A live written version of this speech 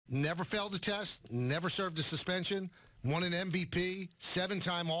never failed the test, never served a suspension, won an MVP,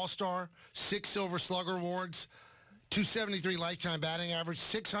 7-time All-Star, 6 Silver Slugger Awards, 273 lifetime batting average,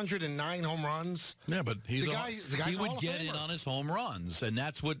 609 home runs. Yeah, but he would get in on his home runs, and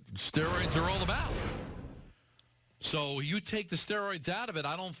that's what steroids are all about. So you take the steroids out of it,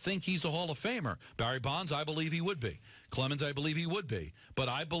 I don't think he's a Hall of Famer. Barry Bonds, I believe he would be. Clemens, I believe he would be. But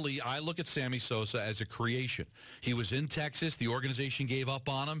I look at Sammy Sosa as a creation. He was in Texas. The organization gave up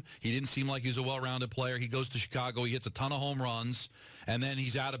on him. He didn't seem like he was a well-rounded player. He goes to Chicago. He hits a ton of home runs, and then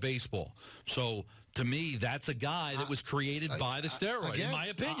he's out of baseball. So to me, that's a guy that was created by the steroid, in my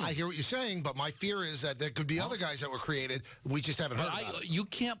opinion. I hear what you're saying, but my fear is that there could be other guys that were created. We just haven't heard about it. You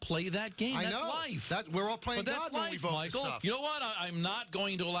can't play that game. I That's know. life. We're all playing but that's God when we life, vote Michael. this stuff. You know what? I'm not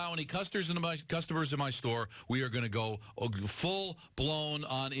going to allow any customers in my store. We are going to go full-blown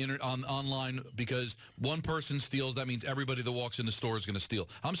on online because one person steals. That means everybody that walks in the store is going to steal.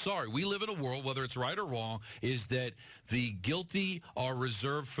 I'm sorry. We live in a world, whether it's right or wrong, is that the guilty are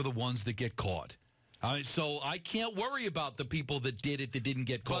reserved for the ones that get caught. So I can't worry about the people that did it that didn't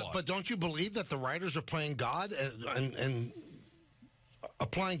get caught. But don't you believe that the writers are playing God and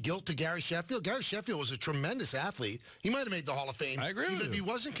applying guilt to Gary Sheffield? Gary Sheffield was a tremendous athlete. He might have made the Hall of Fame. I agree even with if you. he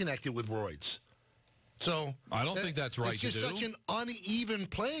wasn't connected with roids. So I don't think that's right. It's just such an uneven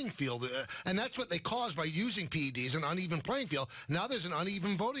playing field, and that's what they caused by using PEDs, an uneven playing field. Now there's an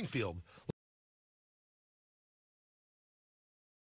uneven voting field.